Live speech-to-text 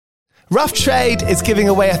Rough Trade is giving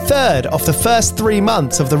away a third of the first 3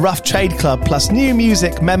 months of the Rough Trade Club plus new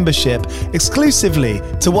music membership exclusively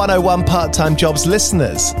to 101 Part-Time Jobs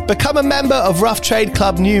listeners. Become a member of Rough Trade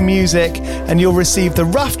Club New Music and you'll receive the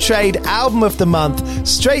Rough Trade Album of the Month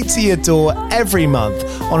straight to your door every month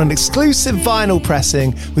on an exclusive vinyl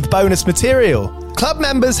pressing with bonus material. Club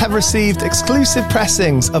members have received exclusive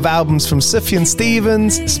pressings of albums from Sufjan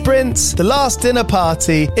Stevens, Sprints, The Last Dinner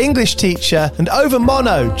Party, English Teacher, and Over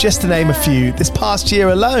Mono, just to name a few, this past year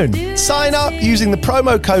alone. Sign up using the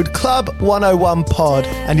promo code CLUB101POD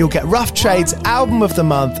and you'll get Rough Trade's Album of the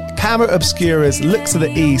Month, Camera Obscura's Look to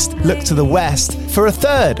the East, Look to the West for a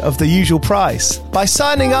third of the usual price. By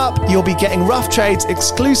signing up, you'll be getting Rough Trade's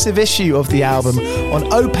exclusive issue of the album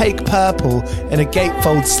on opaque purple in a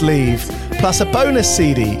gatefold sleeve, plus a bonus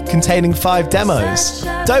CD containing 5 demos.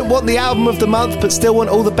 Don't want the album of the month but still want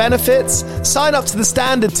all the benefits? Sign up to the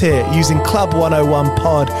standard tier using Club 101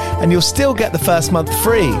 Pod and you'll still get the first month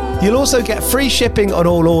free. You'll also get free shipping on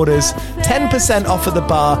all orders, 10% off at the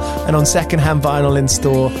bar and on secondhand vinyl in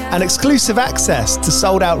store, and exclusive access to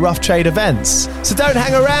sold out Rough Trade events. So don't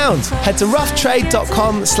hang around. Head to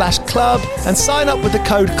roughtrade.com/club and sign up with the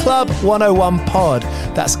code CLUB101POD.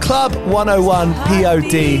 That's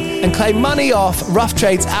CLUB101POD and claim money off Rough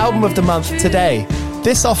Trade's Album of the Month today.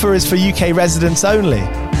 This offer is for UK residents only.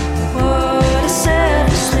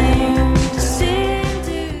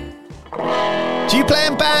 Do you play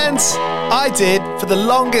in bands? I did for the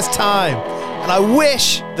longest time. And I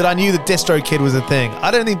wish that I knew that DistroKid was a thing.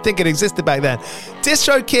 I don't even think it existed back then.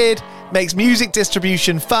 DistroKid makes music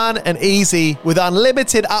distribution fun and easy with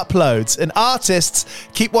unlimited uploads, and artists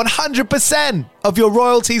keep 100% of your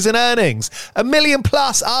royalties and earnings. 1 million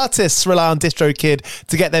plus artists rely on DistroKid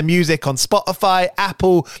to get their music on Spotify,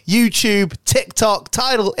 Apple, YouTube, TikTok,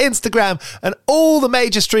 Tidal, Instagram, and all the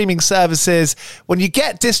major streaming services. When you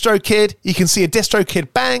get DistroKid, you can see a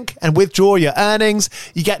DistroKid bank and withdraw your earnings.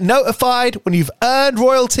 You get notified when you've earned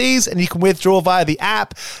royalties and you can withdraw via the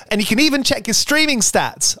app. And you can even check your streaming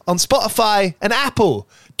stats on Spotify and Apple.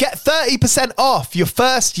 Get 30% off your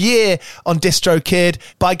first year on DistroKid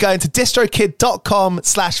by going to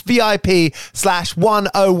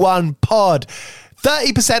distrokid.com/VIP/101pod.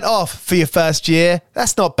 30% off for your first year.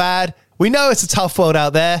 That's not bad. We know it's a tough world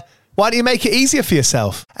out there. Why don't you make it easier for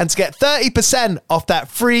yourself? And to get 30% off that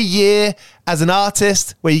free year as an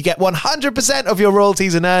artist, where you get 100% of your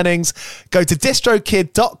royalties and earnings, go to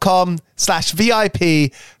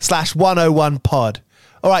distrokid.com/VIP/101pod.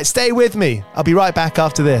 All right, stay with me. I'll be right back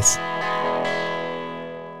after this.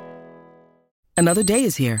 Another day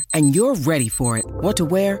is here, and you're ready for it. What to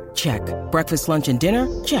wear? Check. Breakfast, lunch, and dinner?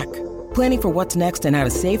 Check. Planning for what's next and how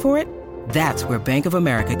to save for it? That's where Bank of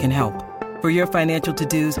America can help. For your financial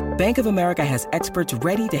to-dos, Bank of America has experts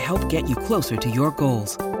ready to help get you closer to your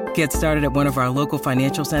goals. Get started at one of our local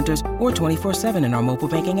financial centers or 24/7 in our mobile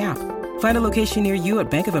banking app. Find a location near you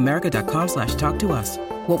at bankofamerica.com/talktous.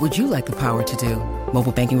 What would you like the power to do?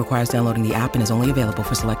 Mobile banking requires downloading the app and is only available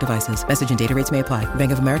for select devices. Message and data rates may apply.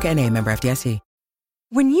 Bank of America N.A., member FDIC.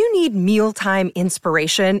 When you need mealtime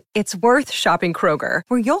inspiration, it's worth shopping Kroger,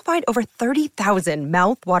 where you'll find over 30,000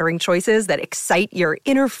 mouth-watering choices that excite your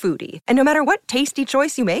inner foodie. And no matter what tasty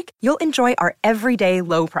choice you make, you'll enjoy our everyday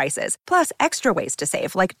low prices, plus extra ways to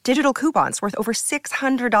save, like digital coupons worth over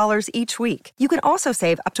 $600 each week. You can also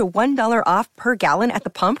save up to $1 off per gallon at the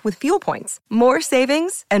pump with fuel points. More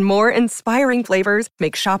savings and more inspiring flavors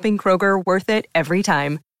make shopping Kroger worth it every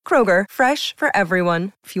time. Kroger, fresh for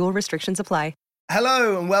everyone. Fuel restrictions apply.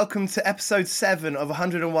 Hello and welcome to episode 7 of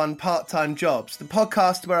 101 Part-Time Jobs, the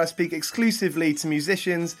podcast where I speak exclusively to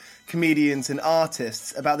musicians, comedians and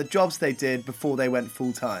artists about the jobs they did before they went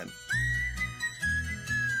full-time.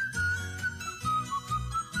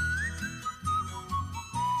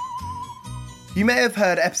 You may have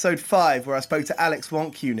heard episode 5 where I spoke to Alex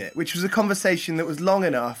Wonkunit, which was a conversation that was long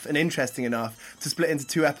enough and interesting enough to split into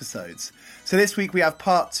 2 episodes. So this week we have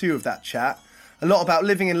part 2 of that chat. A lot about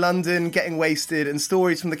living in London, getting wasted, and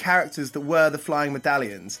stories from the characters that were the Flying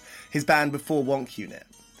Medallions, his band before Wonkunit,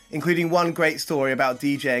 including one great story about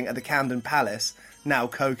DJing at the Camden Palace, now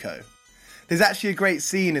Coco. There's actually a great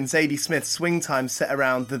scene in Zadie Smith's Swing Time set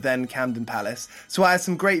around the then Camden Palace, so I had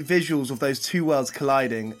some great visuals of those two worlds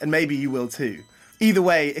colliding, and maybe you will too. Either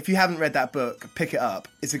way, if you haven't read that book, pick it up.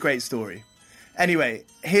 It's a great story. Anyway,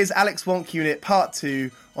 here's Alex Wonkunit part 2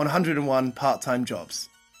 on 101 Part-Time Jobs.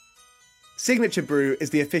 Signature Brew is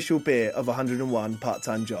the official beer of 101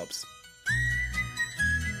 Part-Time Jobs.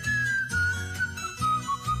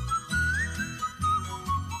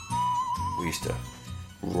 We used to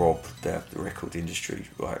rob the record industry,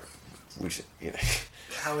 like,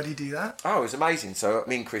 How would he do that? Oh, it was amazing. So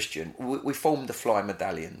me and Christian, we formed the Fly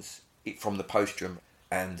Medallions from the Postrum,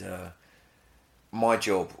 and my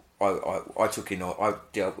job, I took in, I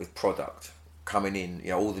dealt with product coming in,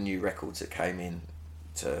 all the new records that came in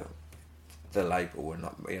to the label, and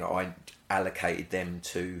I allocated them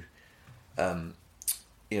to the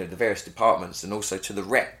various departments, and also to the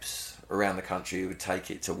reps around the country who would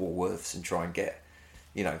take it to Woolworths and try and get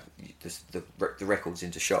the records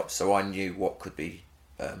into shops. So I knew what could be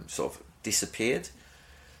sort of disappeared.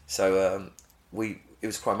 So it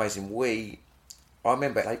was quite amazing. I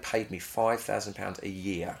remember they paid me £5,000 a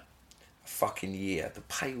year, a fucking year. The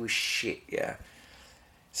pay was shit, yeah.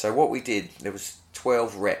 So what we did, there was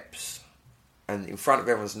 12 reps, and in front of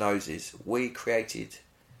everyone's noses, we created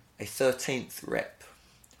a 13th rep.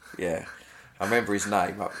 Yeah, I remember his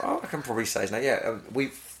name. I can probably say his name. Yeah,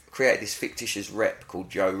 we've created this fictitious rep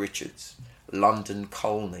called Joe Richards, London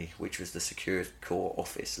Colney, which was the Security Corps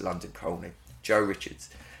office, London Colney. Joe Richards.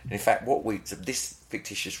 And in fact, this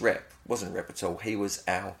fictitious rep wasn't a rep at all. He was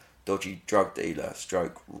our dodgy drug dealer,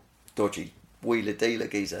 stroke dodgy wheeler dealer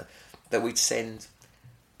geezer that we'd send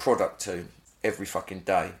product to every fucking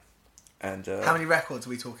day. And how many records are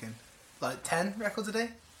we talking? Like 10 records a day?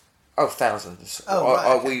 Oh, thousands.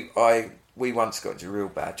 We once got into real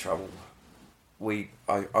bad trouble.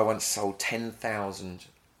 I once sold 10,000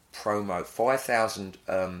 promo, 5,000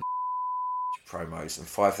 promos and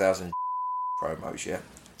 5,000 promos, yeah,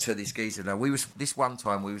 to this geezer. Now this one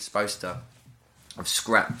time we were supposed to have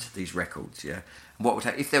scrapped these records, yeah. And what would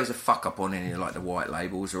happen if there was a fuck up on any like the white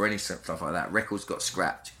labels or any stuff like that? Records got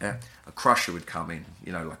scrapped. Yeah, a crusher would come in,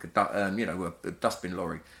 like a dustbin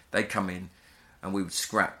lorry. They'd come in, and we would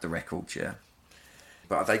scrap the records, yeah.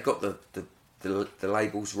 But they got the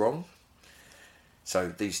labels wrong. So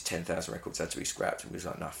these 10,000 records had to be scrapped, and we was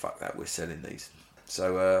like, no, fuck that, we're selling these.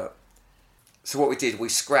 So what we did, we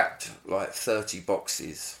scrapped like 30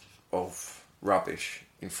 boxes of rubbish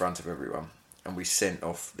in front of everyone, and we sent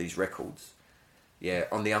off these records, yeah,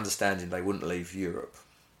 on the understanding they wouldn't leave Europe.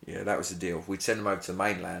 Yeah, that was the deal. We'd send them over to the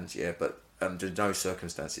mainland, yeah, but under no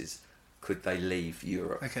circumstances could they leave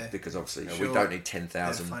Europe. Okay. Because obviously we don't need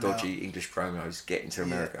 10,000 dodgy English promos getting to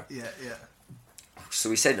America. Yeah. So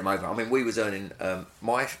we sent them over. I mean, we was earning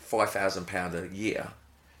my £5,000 a year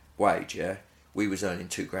wage. Yeah, we was earning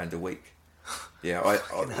 £2,000 a week. Yeah, I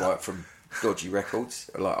like from dodgy records.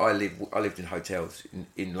 Like I lived in hotels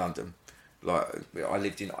in London. Like I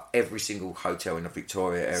lived in every single hotel in the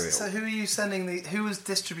Victoria area. So who are you sending who was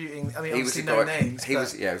distributing? I mean, obviously no names. It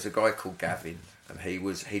was a guy called Gavin. And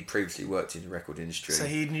he'd previously worked in the record industry. So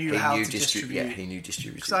he knew how to distribute. Yeah, he knew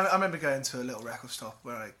distribution. Because I remember going to a little record shop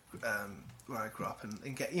where I grew up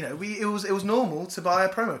and get it was normal to buy a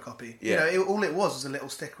promo copy. Yeah. All it was a little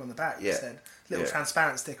sticker on the back. Yeah. That said little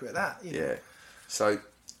transparent sticker at that. Yeah. So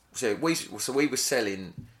we were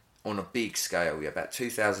selling on a big scale. Yeah, about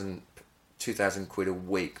 2,000 quid a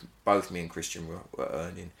week. Both me and Christian were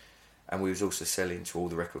earning, and we was also selling to all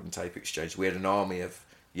the record and tape exchanges. We had an army of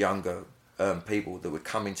younger people that would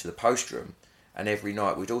come into the Postrum, and every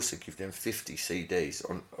night we'd also give them 50 CDs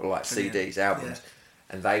CDs, albums,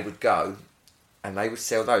 and they would go and they would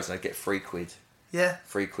sell those and they'd get £3. Yeah.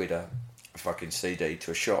 £3 a fucking CD to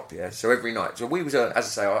a shop, yeah. So every night, so we was, as I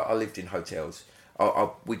say, I lived in hotels.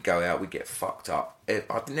 We'd go out, we'd get fucked up.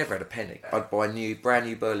 I'd never had a penny. I'd buy brand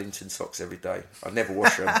new Burlington socks every day. I'd never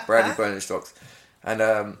wash them. Brand new Burlington socks,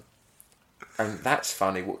 and that's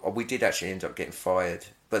funny. We did actually end up getting fired.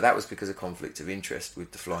 But that was because of conflict of interest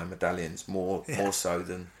with the Flying Medallions, more so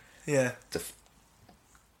than the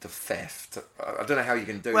theft. I don't know how you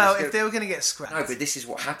can do this. Well, if they were going to get scrapped. No, but this is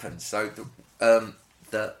what happened. So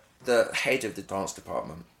the head of the dance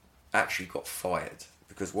department actually got fired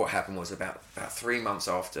because what happened was about 3 months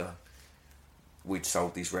after we'd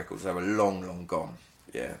sold these records, they were long gone.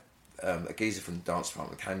 Yeah, a geezer from the dance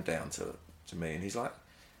department came down to me and he's like,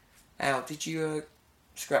 "Al, did you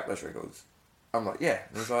scrap those records?" I'm like, yeah.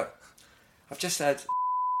 And he's like, I've just had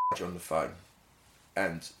on the phone.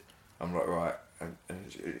 And I'm like, right. And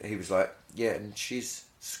he was like, yeah, and she's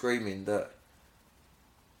screaming that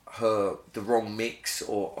the wrong mix,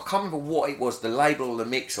 or I can't remember what it was, the label or the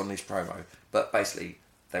mix on this promo, but basically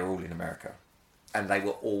they were all in America. And they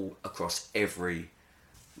were all across every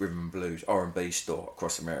rhythm and blues, R&B store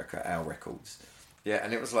across America, our records. Yeah,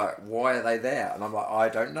 and it was like, why are they there? And I'm like, I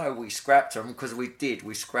don't know. We scrapped them because we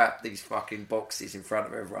scrapped these fucking boxes in front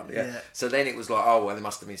of everyone. Yeah. So then it was like, oh, well, they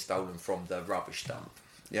must have been stolen from the rubbish dump.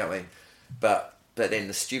 You know what I mean? But then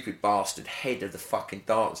the stupid bastard head of the fucking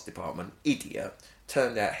dance department, idiot,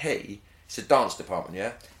 turned out it's a dance department,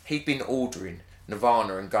 yeah? He'd been ordering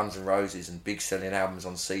Nirvana and Guns N' Roses and big selling albums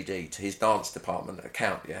on CD to his dance department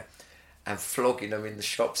account, yeah, and flogging them in the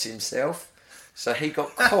shops himself. So he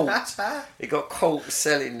got caught. He got caught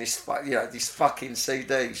selling these fucking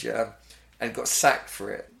CDs, yeah, and got sacked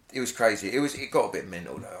for it. It was crazy. It got a bit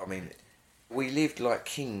mental though. I mean, we lived like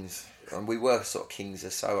kings, and we were sort of kings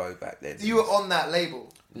of Soho back then. You were on that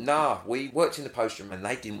label? Nah, we worked in the post room, and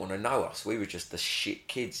they didn't want to know us. We were just the shit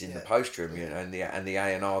kids in the post room, you know, and the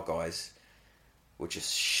A&R guys were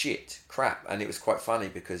just shit crap. And it was quite funny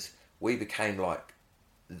because we became like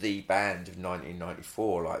the band of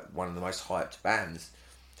 1994, like one of the most hyped bands,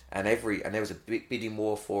 and there was a big bidding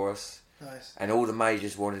war for us. Nice. And all the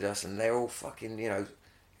majors wanted us, and they're all fucking, you know,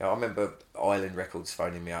 I remember Island Records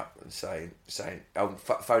phoning me up and saying,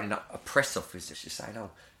 phoning up a press office, just saying, "Oh,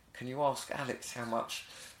 can you ask Alex how much,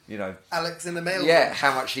 you know?" Alex in the mail. Yeah,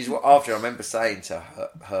 how much he's after. I remember saying to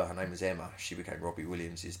her name was Emma. She became Robbie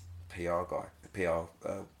Williams' PR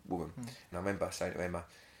woman. And I remember saying to Emma,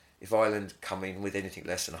 if Ireland come in with anything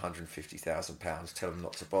less than £150,000, tell them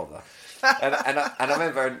not to bother. and I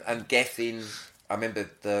remember, and Geffen, I remember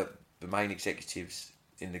the main executives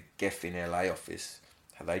in the Geffen LA office,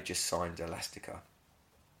 they just signed Elastica.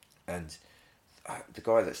 And the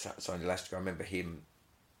guy that signed Elastica, I remember him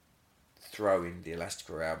throwing the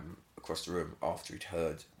Elastica album across the room after he'd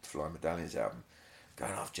heard the Flying Medallions album,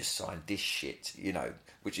 going, "I've just signed this shit," you know,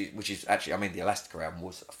 which is actually, I mean, the Elastica album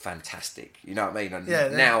was fantastic, you know what I mean? And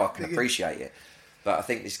now I can appreciate it. But I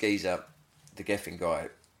think this geezer, the Geffen guy,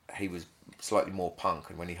 he was slightly more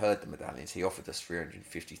punk, and when he heard the Medallions, he offered us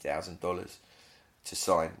 $350,000 to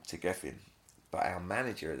sign to Geffen. But our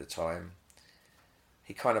manager at the time,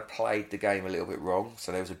 he kind of played the game a little bit wrong,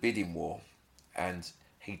 so there was a bidding war, and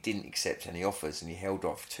he didn't accept any offers, and he held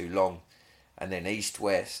off too long. And then East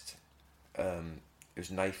West, it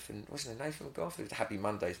was Nathan, wasn't it Nathan McGough? He was the Happy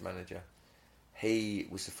Mondays manager. He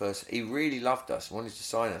was the first, he really loved us, wanted to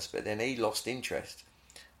sign us, but then he lost interest.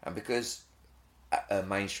 And because a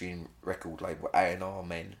mainstream record label, A&R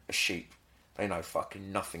men, are sheep, they know fucking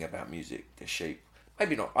nothing about music, they're sheep.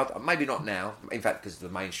 Maybe not now, in fact, because the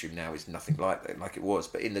mainstream now is nothing like that, like it was,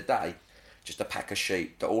 but in the day, just a pack of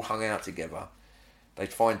sheep that all hung out together.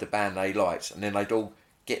 They'd find the band they liked, and then they'd all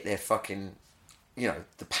get their fucking, you know,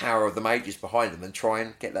 the power of the majors behind them and try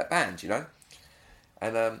and get that band, you know?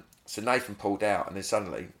 And so Nathan pulled out, and then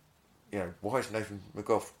suddenly, you know, why is Nathan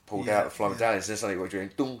McGough pulled out of Flying Medallions? And then suddenly we're doing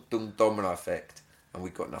dum domino effect, and we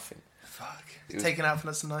got nothing. Fuck. Taken out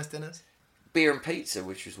for some nice dinners? Beer and pizza,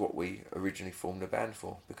 which was what we originally formed a band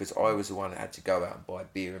for, because I was the one that had to go out and buy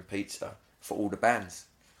beer and pizza for all the bands.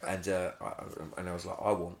 And I was like,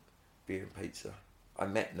 I want beer and pizza. I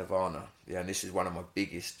met Nirvana, and this is one of my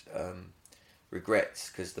biggest regrets,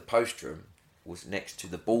 because the post room was next to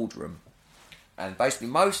the boardroom, and basically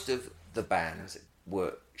most of the bands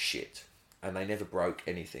were shit, and they never broke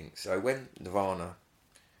anything. So when Nirvana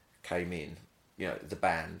came in, you know, the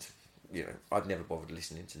band, you know, I'd never bothered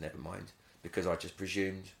listening to Nevermind, because I just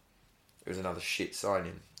presumed it was another shit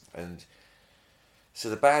signing. And so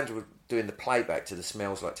the band were doing the playback to the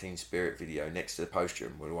Smells Like Teen Spirit video next to the post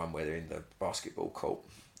room, the one where they're in the basketball court.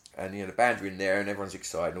 And, you know, the band were in there and everyone's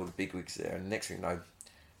excited and all the bigwigs there. And the next thing you know,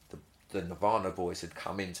 the Nirvana boys had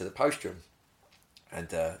come into the post room. And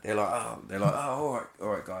they're like, all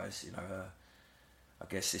right, guys, you know, I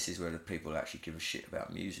guess this is where the people that actually give a shit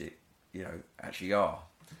about music, you know, actually are.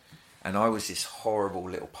 And I was this horrible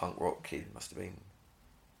little punk rock kid, must have been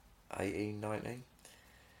 18, 19.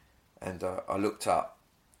 And I looked up,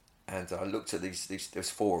 and I looked at these. There was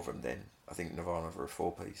four of them then. I think Nirvana were a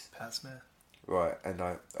 4-piece. Pat Smear. Right, and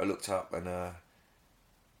I looked up, and I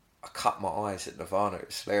cut my eyes at Nirvana. It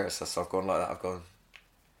was hilarious. So I've gone like that. I've gone.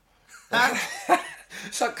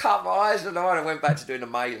 So I cut my eyes at Nirvana and went back to doing the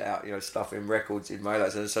mail out, you know, stuffing records in mail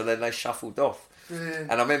outs. And so then they shuffled off. Brilliant.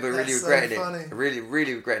 And I remember really regretting it. Really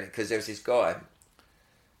regretting it, because there was this guy,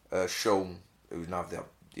 Sean, who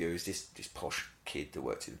was this posh kid that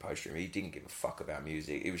worked in the post room. He didn't give a fuck about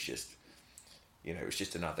music. It was just, you know, it was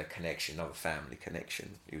just another connection, another family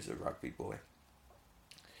connection. He was a rugby boy.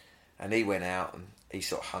 And he went out and he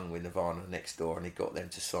sort of hung with Nirvana next door, and he got them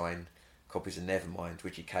to sign copies of Nevermind,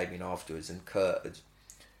 which he came in afterwards, and Kurt had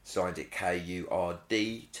signed it Kurdt.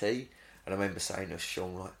 And I remember saying to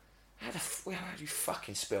Sean, like, how do you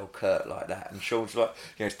fucking spell Kurt like that? And Sean's like,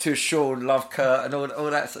 you know, to Sean, love Kurt, and all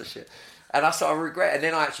that sort of shit. And I sort of regret, and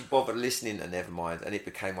then I actually bothered listening to Nevermind, and it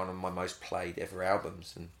became one of my most played ever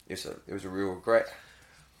albums, and it was a real regret.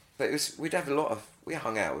 But we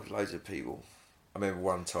hung out with loads of people. I remember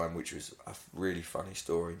one time, which was a really funny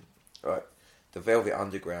story. Right, the Velvet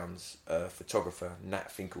Underground's photographer,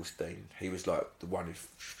 Nat Finkelstein, he was like the one who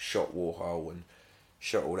shot Warhol and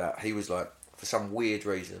shot all that. He was like, for some weird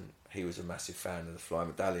reason, he was a massive fan of the Fly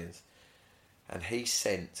Medallions. And he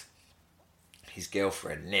sent his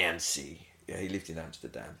girlfriend, Nancy, he lived in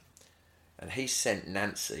Amsterdam, and he sent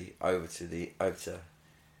Nancy over to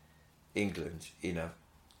England in a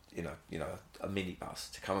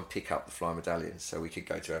minibus to come and pick up the Fly Medallions so we could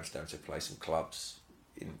go to Amsterdam to play some clubs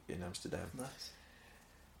in Amsterdam. Nice.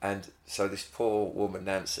 And so this poor woman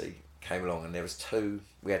Nancy came along, and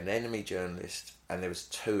we had an enemy journalist, and there was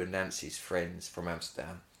two of Nancy's friends from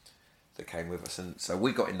Amsterdam that came with us, and so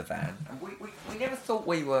we got in the van, and we never thought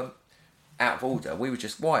we were out of order. We were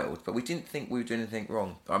just wild, but we didn't think we were doing anything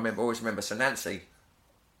wrong. I always remember, so Nancy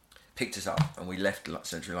picked us up, and we left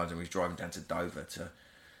central London. We was driving down to Dover to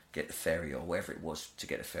get the ferry, or wherever it was to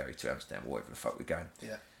get the ferry to Amsterdam, or wherever the fuck we're going.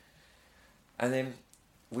 Yeah. And then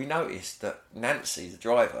we noticed that Nancy, the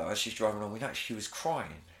driver, as she's driving along, we noticed she was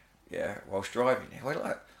crying, whilst driving. And we're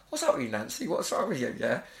like, what's up with you, Nancy? What's wrong with you,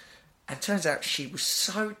 And turns out she was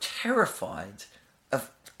so terrified of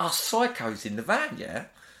us psychos in the van,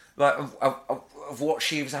 like of what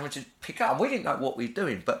she was having to pick up. And we didn't know what we were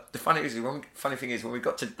doing. But the funny thing is, when we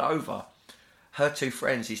got to Dover, her two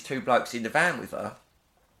friends, these two blokes in the van with her,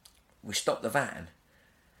 we stopped the van,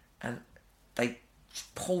 and they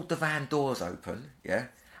pulled the van doors open,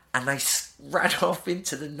 and they ran off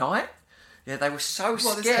into the night. Yeah, they were so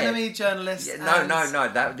scared. This enemy journalist? Yeah,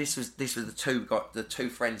 no. This was the two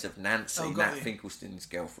friends of Nancy, Nat Finkelstein's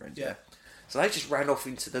girlfriend. Yeah. So they just ran off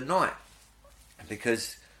into the night,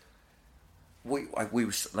 because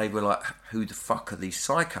they were like, who the fuck are these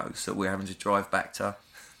psychos that we're having to drive back to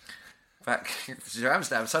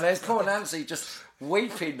Amsterdam? So there's poor Nancy just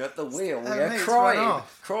weeping at the wheel,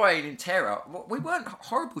 crying in terror. We weren't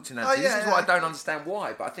horrible to Nancy. This is what I don't understand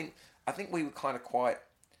why, but I think we were kind of quite.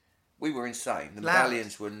 We were insane. The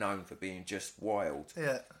Medallions were known for being just wild.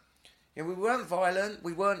 Yeah. Yeah, we weren't violent.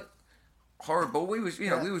 We weren't horrible. We was, we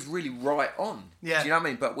was really right on. Yeah. Do you know what I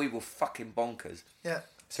mean? But we were fucking bonkers. Yeah.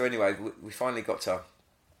 So anyway, we finally got to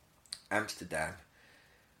Amsterdam,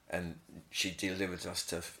 and she delivered us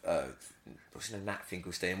to Nat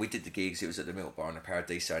Finkelstein. We did the gigs. It was at the Milk Bar in the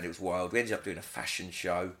Paradiso, and it was wild. We ended up doing a fashion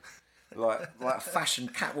show. like a fashion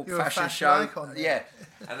catwalk fashion show, icon,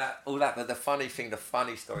 and all that. But the funny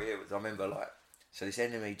story here was, I remember so this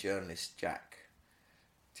enemy journalist Jack.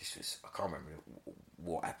 I can't remember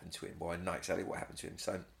what happened to him. Well, I know exactly what happened to him.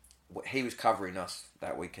 So he was covering us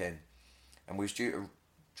that weekend, and we was due to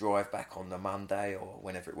drive back on the Monday or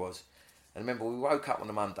whenever it was. And I remember we woke up on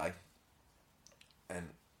the Monday, and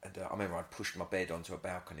I remember I pushed my bed onto a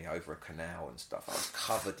balcony over a canal and stuff. I was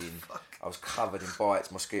covered in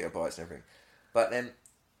bites, mosquito bites and everything. But then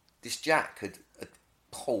this Jack had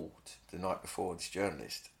pulled the night before, this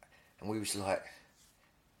journalist, and we was like,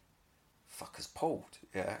 fuckers pulled,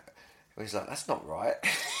 And he was like, that's not right.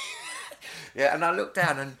 And I looked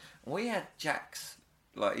down, and we had Jack's,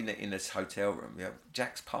 in this hotel room,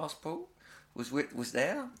 Jack's passport was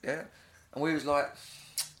there, and we was like,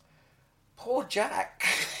 poor Jack.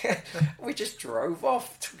 We just drove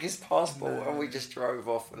off, took his passport, and we just drove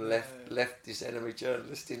off and left this enemy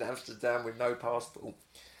journalist in Amsterdam with no passport.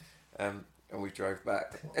 And we drove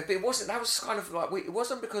back. But it wasn't. That was kind of like it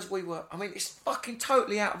wasn't because we were. I mean, it's fucking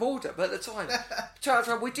totally out of order. But at the time,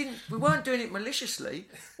 we weren't doing it maliciously.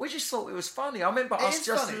 We just thought it was funny. I remember us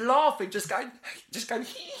just funny. Laughing, just going,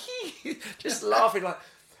 hee, just laughing like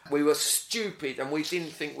we were stupid, and we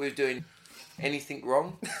didn't think we were doing anything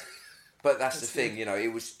wrong. But that's the thing,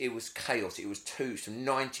 it was chaos. It was from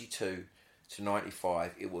 92 to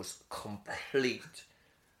 95. It was complete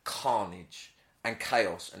carnage and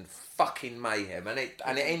chaos and fucking mayhem. And it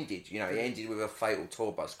ended, it ended with a fatal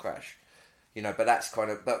tour bus crash. But that's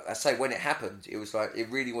but I say when it happened, it was like, it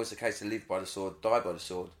really was a case of live by the sword, die by the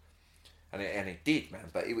sword. And it did,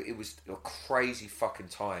 man. But it was a crazy fucking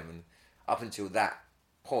time. And up until that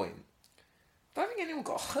point, I don't think anyone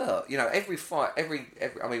got hurt. Every fight,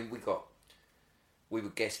 I mean, we were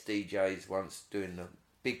guest DJs once doing the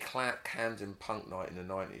big Camden punk night in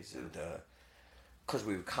the 90s, and because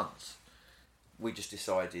we were cunts, we just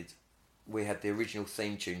decided we had the original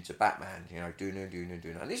theme tune to Batman,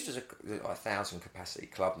 Duna, and this was a 1,000 capacity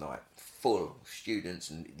club night, full students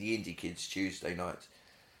and the indie kids Tuesday nights.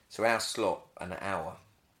 So our slot an hour.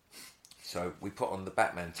 So we put on the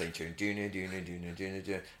Batman theme tune,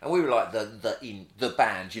 Duna, and we were like the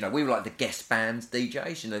band, we were like the guest bands,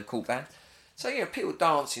 DJs, cool band. So people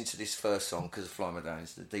dancing to this first song because of Fly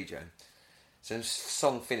Medallions, the DJ. So the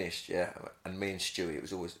song finished, and me and Stewie, it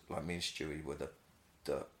was always like me and Stewie were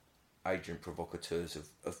the agent provocateurs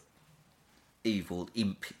of evil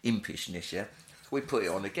impishness, yeah. So we put it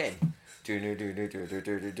on again. And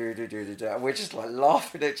we're just like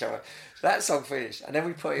laughing at each other. That song finished, and then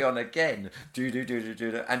we put it on again.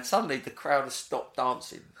 And suddenly the crowd has stopped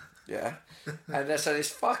dancing. Yeah, and so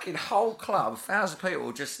this fucking whole club, 1,000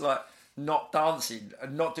 people, just like not dancing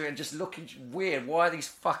and not doing, just looking weird. Why are these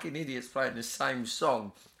fucking idiots playing the same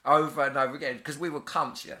song over and over again? Because we were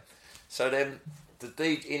cunts, yeah. So then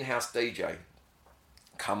the in-house DJ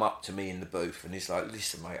come up to me in the booth and he's like,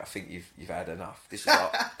 listen mate, I think you've had enough. This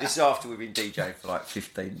is after we've been DJing for like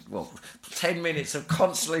 10 minutes of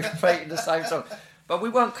constantly repeating the same song. But we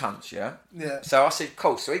weren't cunts, yeah? Yeah. So I said,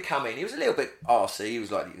 cool. So he come in, he was a little bit arsey, he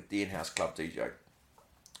was like the in-house club DJ.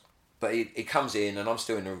 But he comes in and I'm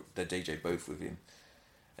still in the DJ booth with him.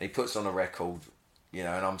 And he puts on a record, you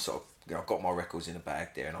know, and I'm sort of, you know, I've got my records in a bag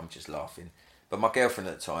there and I'm just laughing. But my girlfriend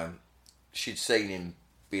at the time, she'd seen him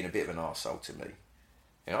being a bit of an arsehole to me.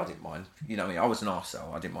 You know, I didn't mind. You know what I mean? I was an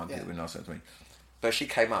arsehole. I didn't mind people being an arsehole to me. But she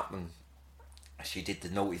came up and she did the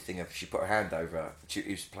naughty thing of, she put her hand over,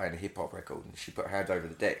 he was playing a hip-hop record, and she put her hand over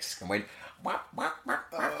the desk and went, whack, whack,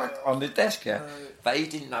 whack, whack, whack, on the desk, yeah? But he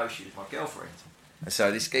didn't know she was my girlfriend. And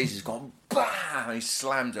so this geezer's gone, bam, and he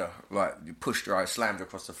slammed her, like, pushed her out, slammed her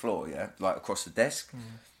across the floor, yeah? Like, across the desk.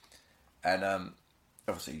 And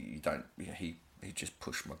obviously, you don't, you know, he just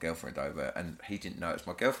pushed my girlfriend over and he didn't know it was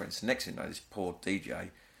my girlfriend. So next thing you know, this poor DJ,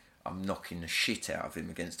 I'm knocking the shit out of him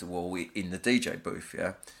against the wall in the DJ booth,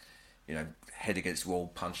 yeah? You know, head against the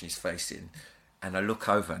wall, punching his face in. And I look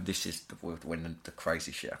over, and this is when the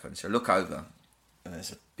crazy shit happens. So I look over, and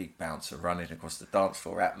there's a big bouncer running across the dance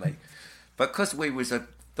floor at me. But because we was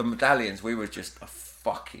the Medallions, we were just a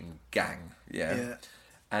fucking gang, yeah?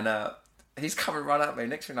 And he's coming right at me.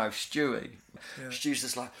 Next thing you know, Stewie. Yeah. Stewie's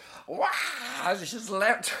just like, wow! He's just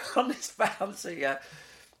leapt on this bouncer, yeah?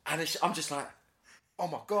 And I'm just like, oh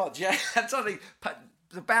my God, yeah? And suddenly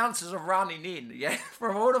the bouncers are running in, yeah?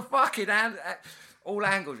 From all the fucking all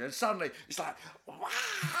angles. And suddenly it's like, wow!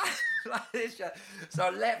 Like this, yeah? So I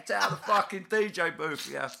leapt out of the fucking DJ booth,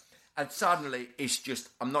 yeah? And suddenly it's just,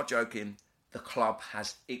 I'm not joking, the club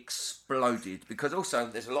has exploded. Because also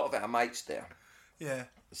there's a lot of our mates there. Yeah.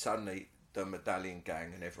 Suddenly the Medallion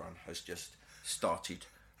gang and everyone has just started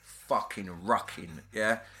fucking rucking,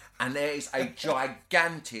 yeah? And there is a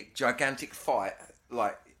gigantic fight,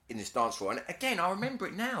 like, in this dance floor. And again, I remember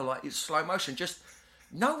it now, like, it's slow motion, just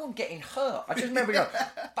no one getting hurt. I just remember going,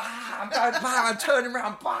 bam, bam, bam, turning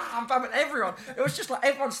around, bam, bam, and everyone, it was just like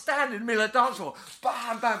everyone standing in the middle of the dance floor,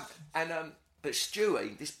 bam, bam. And, but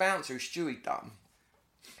Stewie, this bouncer who Stewie done,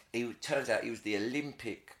 turns out he was the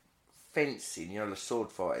Olympic fencing, you know, the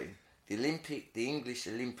sword fighting, the English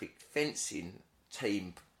Olympic fencing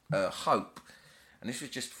team, Hope. And this was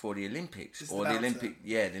just before the Olympics, or the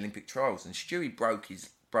Olympic trials. And Stewie broke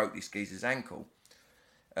this geezer's ankle.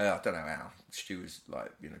 I don't know how. Stu was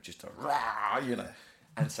like, you know, just a rah, you know.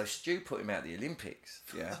 And so Stu put him out of the Olympics.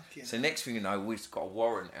 Yeah. So next thing you know, we've got a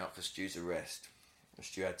warrant out for Stu's arrest. And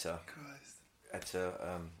Stu had to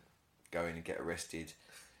go in and get arrested.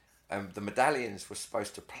 The Medallions were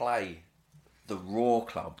supposed to play the Raw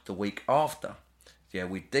Club the week after. Yeah,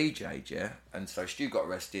 we DJ'd, yeah. And so Stu got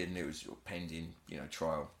arrested and it was pending, you know,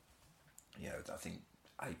 trial. Yeah, I think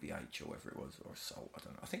ABH or whatever it was, or assault, I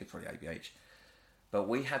don't know. I think it's probably ABH. But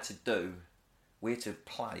we had to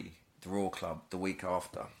play the Raw Club the week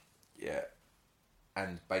after. Yeah.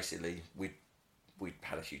 And basically we'd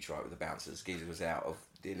had a huge fight with the bouncers. Geezer was out of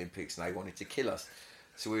the Olympics and they wanted to kill us.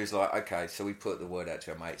 So we was like, okay, so we put the word out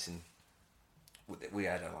to our mates and we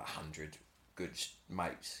had like 100 good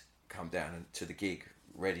mates come down to the gig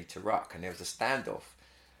ready to ruck, and there was a standoff,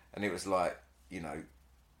 and it was like, you know,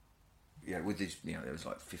 with these, you know, there was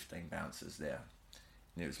like 15 bouncers there,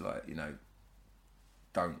 and it was like, you know,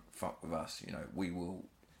 don't fuck with us, you know, we will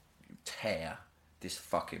tear this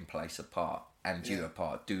fucking place apart and you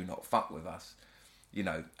apart, do not fuck with us, you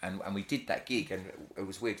know. And we did that gig, and it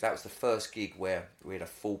was weird. That was the first gig where we had a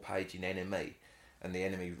full page in NME, and the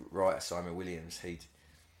NME writer Simon Williams,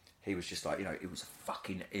 he was just like, you know, it was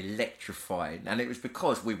fucking electrifying. And it was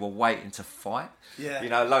because we were waiting to fight. Yeah. You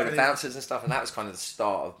know, a load of bouncers and stuff. And that was kind of the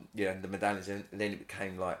start of, you know, the Medallions. And then it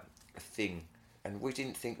became like a thing. And we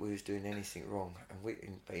didn't think we was doing anything wrong. And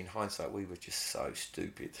in hindsight, we were just so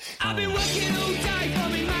stupid. I've been working all day for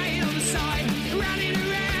me mate on the side, running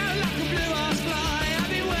around like a blue-ass fly. I've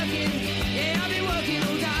been working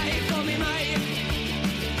all day for me mate.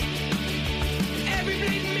 Every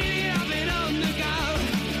bleeding minute I've been on the go.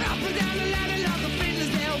 Up and down the ladder like a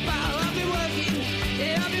fiddler's elbow. I've been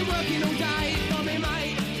working all day for me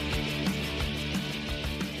mate.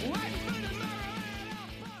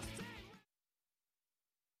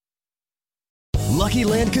 Lucky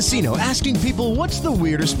Land Casino, asking people, what's the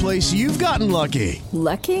weirdest place you've gotten lucky?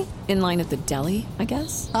 Lucky? In line at the deli, I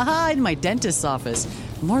guess? Aha, in my dentist's office.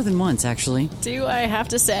 More than once, actually. Do I have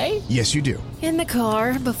to say? Yes, you do. In the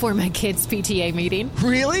car before my kids' PTA meeting.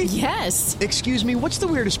 Really? Yes. Excuse me, what's the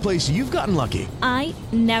weirdest place you've gotten lucky? I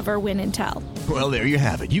never win and tell. Well, there you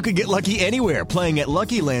have it. You can get lucky anywhere, playing at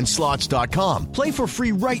LuckyLandSlots.com. Play for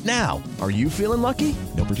free right now. Are you feeling lucky?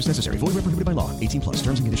 No purchase necessary. Void where prohibited by law. 18+.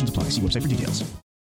 Terms and conditions apply. See website for details.